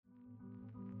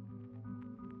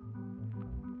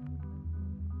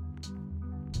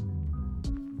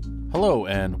Hello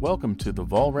and welcome to the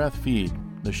Vollrath Feed,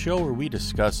 the show where we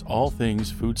discuss all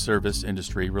things food service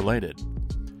industry related.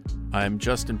 I'm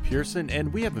Justin Pearson,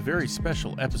 and we have a very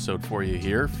special episode for you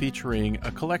here featuring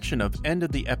a collection of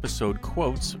end-of-the-episode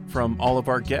quotes from all of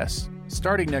our guests.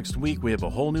 Starting next week, we have a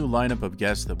whole new lineup of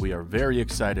guests that we are very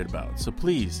excited about, so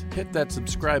please hit that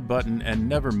subscribe button and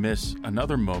never miss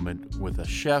another moment with a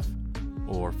chef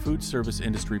or food service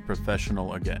industry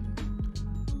professional again.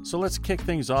 So let's kick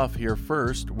things off here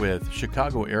first with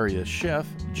Chicago area chef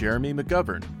Jeremy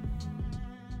McGovern.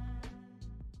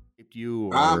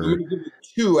 I'm going to give you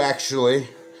two, actually.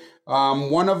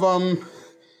 One of them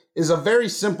is a very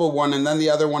simple one, and then the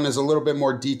other one is a little bit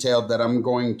more detailed that I'm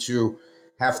going to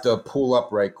have to pull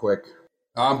up right quick.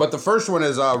 But the first one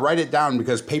is write it down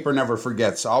because paper never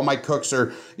forgets. All my cooks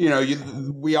are,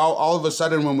 we all of a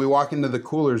sudden when we walk into the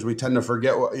coolers, we tend to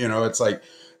forget what, it's like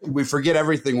we forget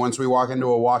everything once we walk into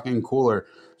a walk-in cooler.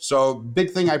 So big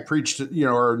thing I preach,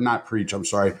 or not preach, I'm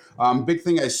sorry. Big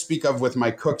thing I speak of with my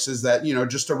cooks is that,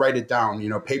 just to write it down,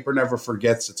 paper never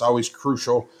forgets. It's always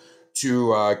crucial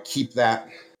to keep that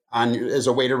on as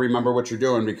a way to remember what you're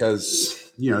doing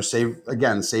because,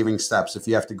 saving steps. If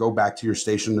you have to go back to your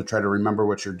station to try to remember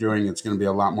what you're doing, it's going to be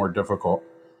a lot more difficult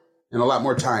and a lot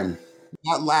more time.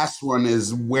 That last one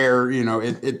is where,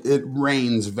 it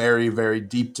rains very, very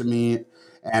deep to me.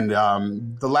 And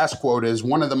the last quote is,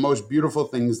 one of the most beautiful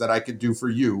things that I could do for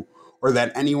you or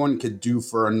that anyone could do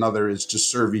for another is to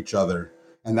serve each other.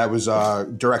 And that was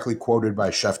directly quoted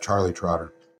by Chef Charlie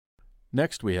Trotter.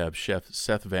 Next, we have Chef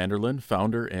Seth Vanderlyn,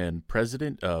 founder and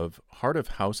president of Heart of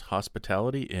House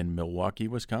Hospitality in Milwaukee,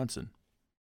 Wisconsin.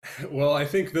 Well, I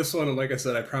think this one, like I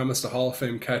said, I promised a Hall of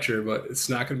Fame catcher, but it's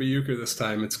not going to be Euchre this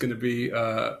time. It's going to be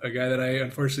a guy that I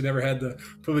unfortunately never had the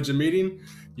privilege of meeting.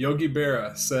 Yogi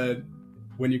Berra said,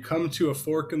 "When you come to a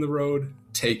fork in the road,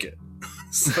 take it."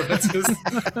 So that's just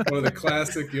one of the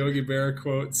classic Yogi Berra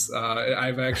quotes.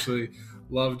 I've actually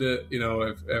loved it.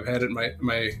 I've had it in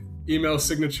my email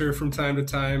signature from time to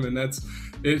time, and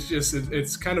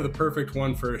it's kind of the perfect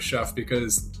one for a chef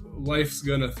because life's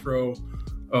gonna throw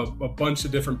a bunch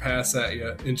of different paths at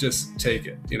you, and just take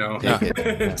it.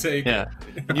 Take it.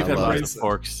 You've had lots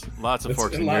of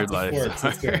forks in your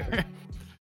life.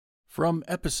 From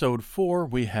episode 4,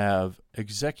 we have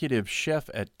executive chef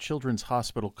at Children's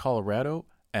Hospital Colorado,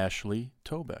 Ashley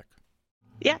Tobeck.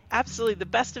 Yeah, absolutely. The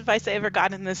best advice I ever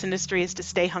got in this industry is to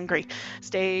stay hungry.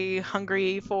 Stay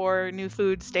hungry for new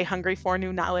food, stay hungry for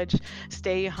new knowledge,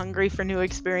 stay hungry for new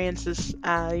experiences.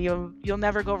 You'll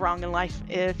never go wrong in life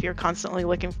if you're constantly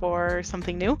looking for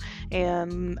something new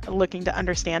and looking to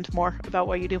understand more about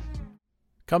what you do.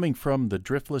 Coming from the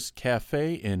Driftless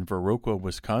Cafe in Viroqua,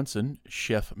 Wisconsin,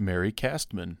 Chef Mary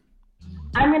Castman.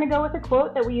 I'm going to go with a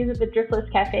quote that we use at the Driftless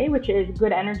Cafe, which is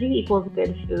good energy equals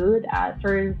good food.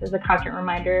 Serves as a constant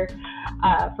reminder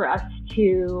for us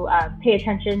to pay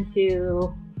attention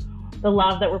to the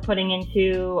love that we're putting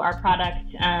into our product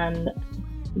and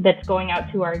that's going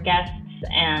out to our guests,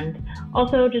 and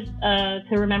also just to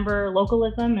remember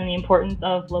localism and the importance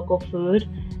of local food,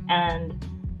 and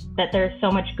that there's so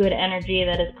much good energy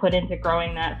that is put into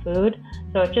growing that food.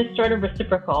 So it's just sort of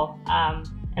reciprocal.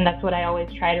 And that's what I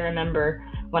always try to remember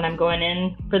when I'm going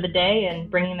in for the day and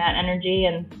bringing that energy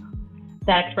and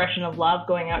that expression of love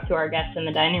going out to our guests in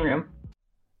the dining room.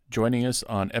 Joining us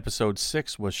on episode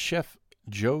 6 was Chef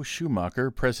Joe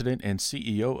Schumacher, president and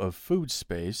CEO of Food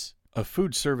Space, a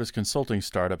food service consulting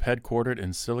startup headquartered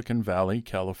in Silicon Valley,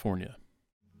 California.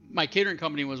 My catering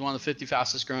company was one of the 50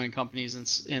 fastest growing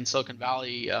companies in Silicon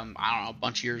Valley, a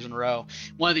bunch of years in a row.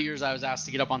 One of the years I was asked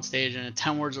to get up on stage and in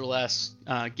 10 words or less,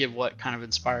 give what kind of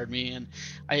inspired me. And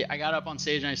I got up on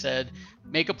stage and I said,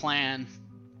 make a plan,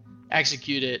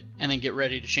 execute it, and then get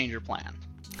ready to change your plan.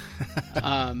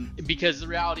 Because the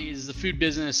reality is the food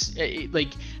business,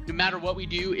 no matter what we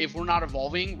do, if we're not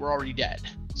evolving, we're already dead.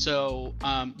 So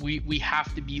we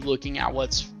have to be looking at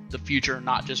what's the future,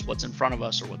 not just what's in front of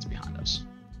us or what's behind us.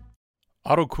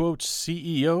 AutoQuote's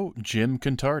CEO, Jim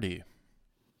Contardi.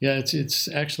 Yeah,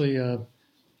 it's actually a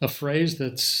phrase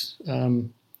that's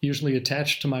usually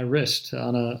attached to my wrist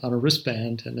on a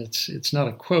wristband, and it's not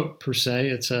a quote per se.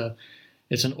 It's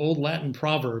an old Latin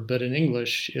proverb, but in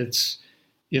English, it's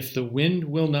 "If the wind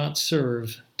will not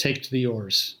serve, take to the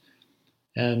oars."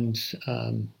 And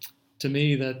to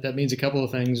me, that means a couple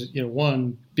of things.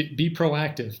 One, be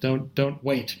proactive. Don't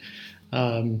wait.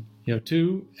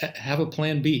 2, have a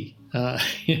plan B.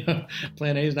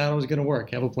 Plan A is not always going to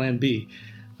work. Have a plan B.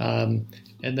 And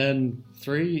then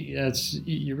 3,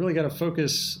 you really got to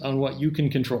focus on what you can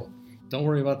control. Don't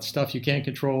worry about the stuff you can't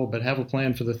control, but have a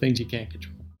plan for the things you can't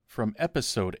control. From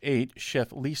Episode 8,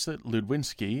 Chef Lisa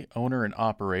Ludwinski, owner and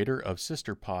operator of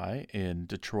Sister Pie in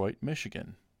Detroit,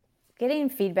 Michigan. Getting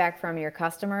feedback from your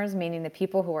customers, meaning the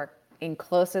people who are in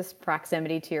closest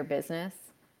proximity to your business.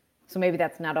 So maybe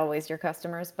that's not always your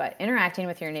customers, but interacting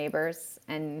with your neighbors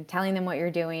and telling them what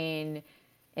you're doing,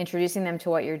 introducing them to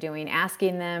what you're doing,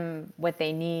 asking them what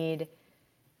they need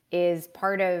is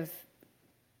part of,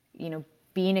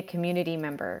 being a community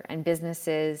member. And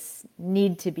businesses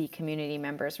need to be community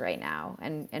members right now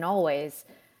and always.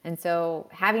 And so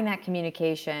having that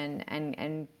communication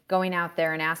and going out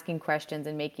there and asking questions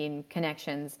and making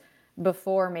connections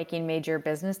before making major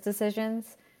business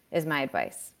decisions is my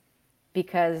advice.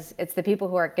 Because it's the people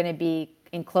who are going to be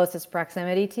in closest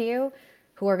proximity to you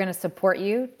who are going to support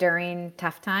you during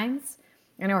tough times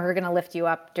and who are going to lift you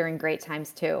up during great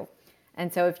times too.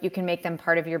 And so if you can make them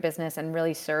part of your business and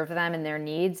really serve them and their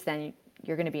needs, then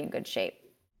you're going to be in good shape.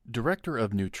 Director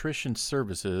of Nutrition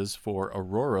Services for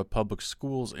Aurora Public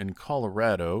Schools in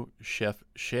Colorado, Chef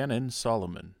Shannon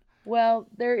Solomon. Well,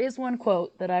 there is one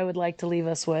quote that I would like to leave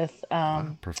us with.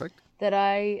 Perfect. That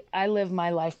I live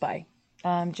my life by,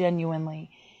 genuinely.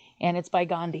 And it's by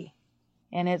Gandhi.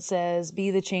 And it says,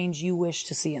 be the change you wish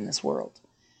to see in this world.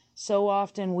 So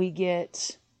often we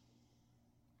get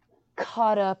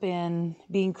caught up in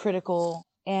being critical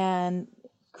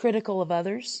of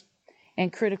others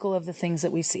and critical of the things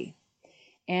that we see.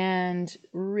 And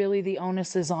really the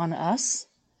onus is on us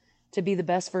to be the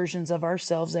best versions of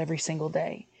ourselves every single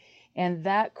day. And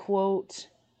that quote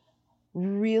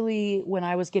really, when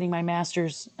I was getting my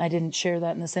master's, I didn't share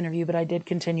that in this interview, but I did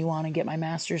continue on and get my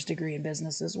master's degree in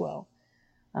business as well,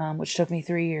 which took me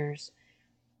 3 years.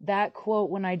 That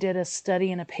quote, when I did a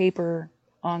study and a paper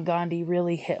on Gandhi,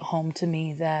 really hit home to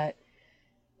me that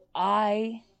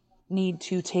I need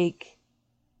to take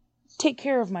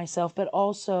care of myself, but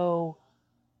also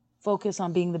focus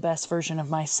on being the best version of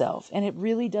myself. And it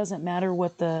really doesn't matter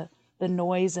what the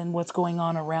noise and what's going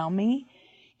on around me.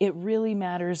 It really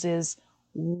matters is,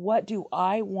 what do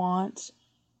I want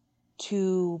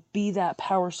to be that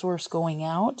power source going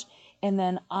out? And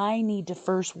then I need to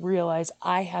first realize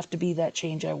I have to be that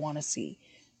change I want to see.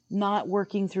 Not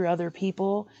working through other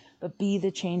people, but be the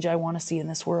change I want to see in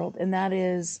this world. And that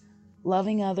is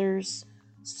loving others,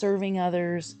 serving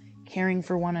others, caring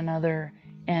for one another,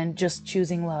 and just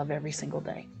choosing love every single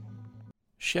day.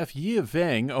 Chef Yi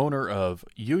Vang, owner of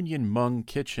Union Hmong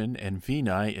Kitchen and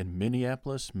Vinai in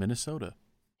Minneapolis, Minnesota.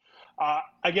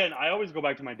 Again, I always go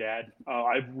back to my dad.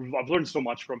 I've learned so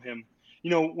much from him.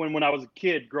 When I was a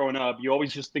kid growing up, you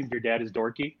always just think your dad is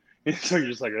dorky. So you're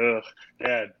just like, ugh,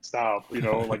 Dad, stop,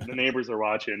 like the neighbors are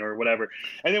watching or whatever.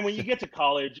 And then when you get to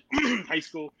college, high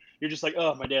school, you're just like,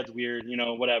 oh, my dad's weird,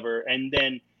 whatever. And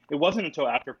then it wasn't until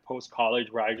after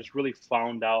post-college where I just really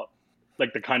found out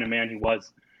like the kind of man he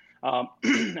was. I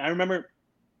remember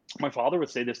my father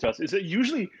would say this to us, is that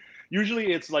usually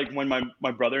it's like when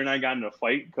my brother and I got in a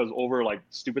fight because over like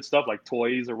stupid stuff like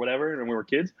toys or whatever, and we were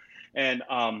kids. And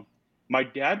my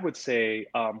dad would say,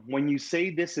 when you say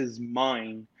this is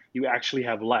mine, you actually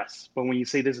have less. But when you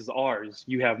say this is ours,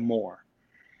 you have more.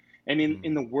 And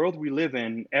in the world we live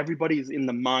in, everybody's in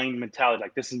the mine mentality,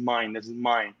 like this is mine, this is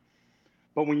mine.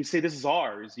 But when you say this is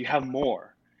ours, you have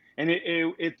more. And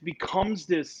it becomes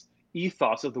this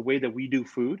ethos of the way that we do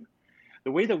food.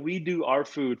 The way that we do our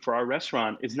food for our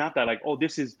restaurant is not that like, oh,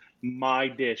 this is my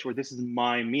dish or this is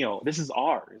my meal. This is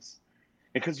ours.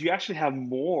 Because you actually have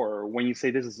more when you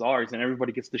say this is ours, and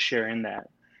everybody gets to share in that.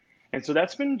 And so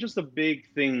that's been just a big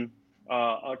thing,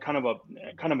 kind of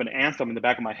an anthem in the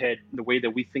back of my head, the way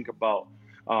that we think about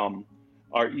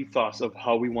our ethos of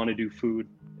how we want to do food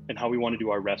and how we want to do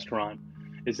our restaurant,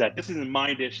 is that this isn't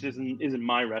my dish, this isn't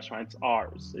my restaurant, it's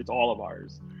ours, it's all of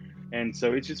ours. And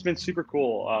so it's just been super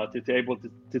cool to be able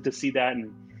to see that,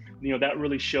 and that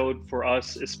really showed for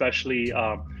us, especially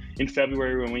in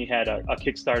February when we had a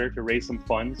Kickstarter to raise some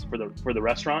funds for the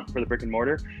restaurant, for the brick and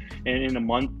mortar, and in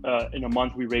a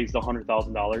month we raised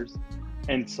 $100,000.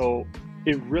 And so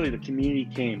the community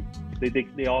came,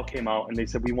 they all came out and they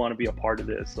said, we want to be a part of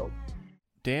this. So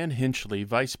Dan Hinchley,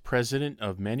 Vice President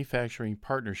of Manufacturing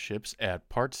Partnerships at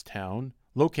Partstown,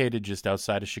 located just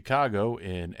outside of Chicago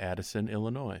in Addison,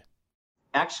 Illinois.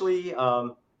 Actually,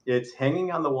 it's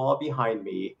hanging on the wall behind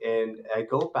me, and I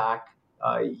go back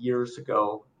years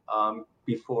ago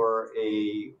before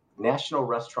a National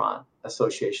Restaurant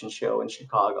Association show in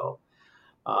Chicago.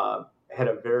 I had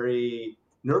a very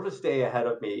nervous day ahead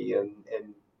of me and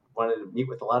wanted to meet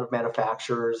with a lot of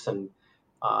manufacturers. And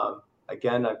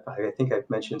again, I think I've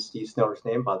mentioned Steve Snoder's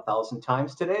name about 1,000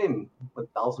 times today, and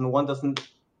 1,001 doesn't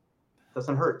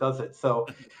hurt, does it? So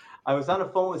I was on the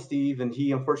phone with Steve, and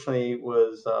he unfortunately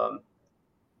was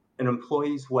an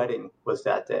employee's wedding was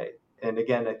that day. And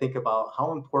again, I think about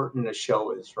how important a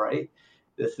show is, right?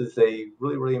 This is a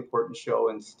really, really important show.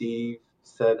 And Steve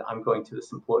said, I'm going to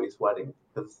this employee's wedding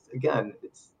because, again,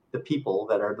 it's the people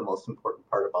that are the most important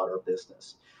part about our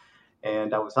business.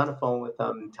 And I was on the phone with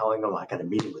them telling them, I got a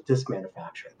meeting with this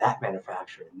manufacturer, that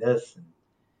manufacturer, and this. And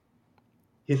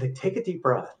he's like, take a deep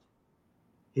breath.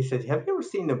 He said, have you ever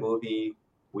seen the movie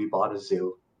We Bought a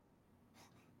Zoo?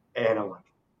 And I'm like,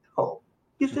 oh,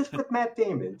 is this with Matt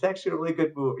Damon? It's actually a really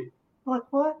good movie. I'm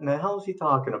like, what in the hell is he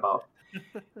talking about?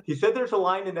 He said there's a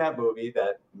line in that movie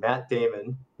that Matt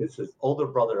Damon, his older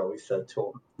brother, always said to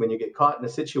him, when you get caught in a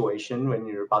situation, when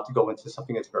you're about to go into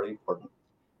something that's very important,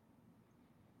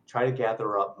 try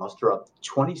to muster up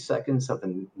 20 seconds of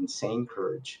insane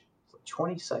courage. So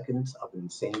 20 seconds of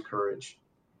insane courage.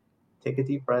 Take a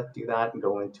deep breath, do that, and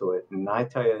go into it. And I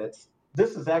tell you,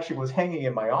 this is actually was hanging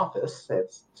in my office.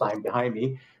 It's signed behind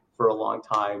me for a long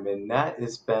time. And that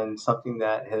has been something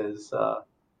that has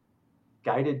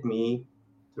guided me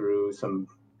through some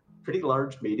pretty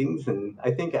large meetings. And I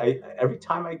think every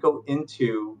time I go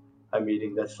into a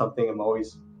meeting, that's something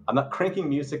I'm not cranking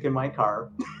music in my car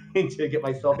to get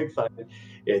myself excited.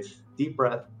 It's deep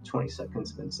breath, 20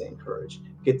 seconds of insane courage.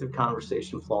 Get the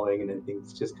conversation flowing, and then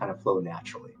things just kind of flow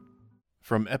naturally.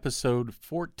 From episode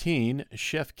 14,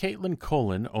 Chef Caitlin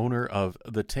Colin, owner of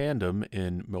The Tandem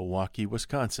in Milwaukee,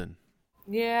 Wisconsin.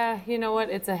 Yeah, you know what?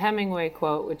 It's a Hemingway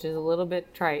quote, which is a little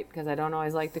bit trite because I don't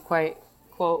always like to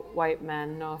quote white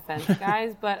men. No offense,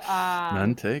 guys, but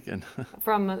none taken.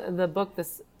 From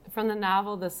the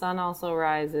novel The Sun Also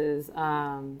Rises,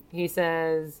 he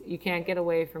says you can't get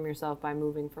away from yourself by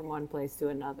moving from one place to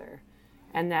another,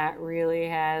 and that really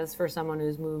has, for someone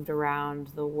who's moved around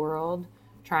the world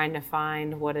trying to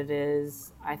find what it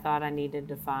is I thought I needed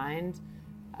to find.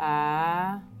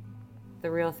 The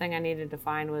real thing I needed to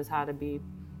find was how to be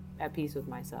at peace with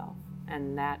myself.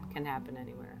 And that can happen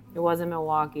anywhere. It wasn't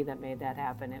Milwaukee that made that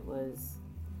happen. It was,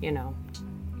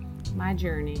 my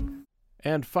journey.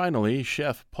 And finally,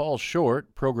 Chef Paul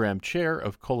Short, Program Chair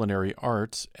of Culinary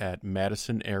Arts at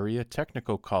Madison Area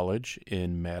Technical College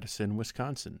in Madison,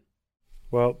 Wisconsin.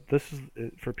 Well, this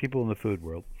is for people in the food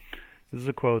world. This is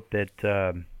a quote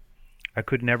that I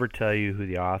could never tell you who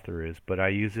the author is, but I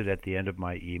use it at the end of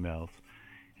my emails.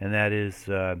 And that is,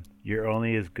 you're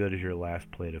only as good as your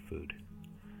last plate of food.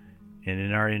 And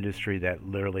in our industry, that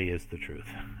literally is the truth.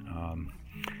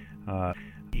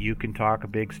 You can talk a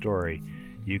big story.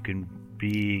 You can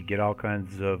get all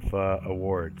kinds of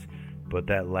awards. But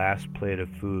that last plate of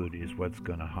food is what's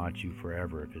going to haunt you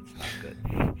forever if it's not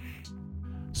good.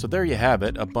 So there you have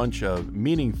it, a bunch of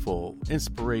meaningful,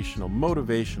 inspirational,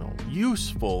 motivational,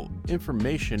 useful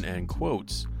information and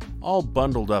quotes, all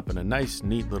bundled up in a nice,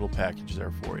 neat little package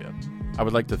there for you. I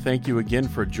would like to thank you again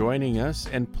for joining us,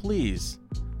 and please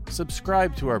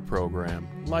subscribe to our program,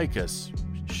 like us,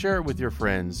 share it with your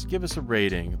friends, give us a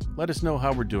rating, let us know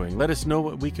how we're doing, let us know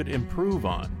what we could improve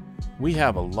on. We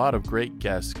have a lot of great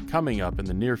guests coming up in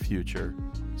the near future,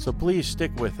 so please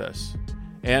stick with us.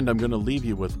 And I'm going to leave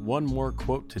you with one more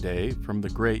quote today from the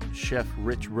great Chef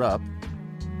Rich Rupp.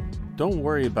 Don't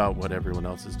worry about what everyone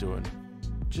else is doing.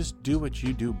 Just do what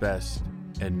you do best,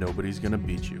 and nobody's going to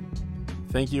beat you.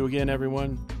 Thank you again,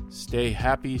 everyone. Stay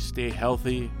happy, stay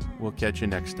healthy. We'll catch you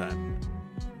next time.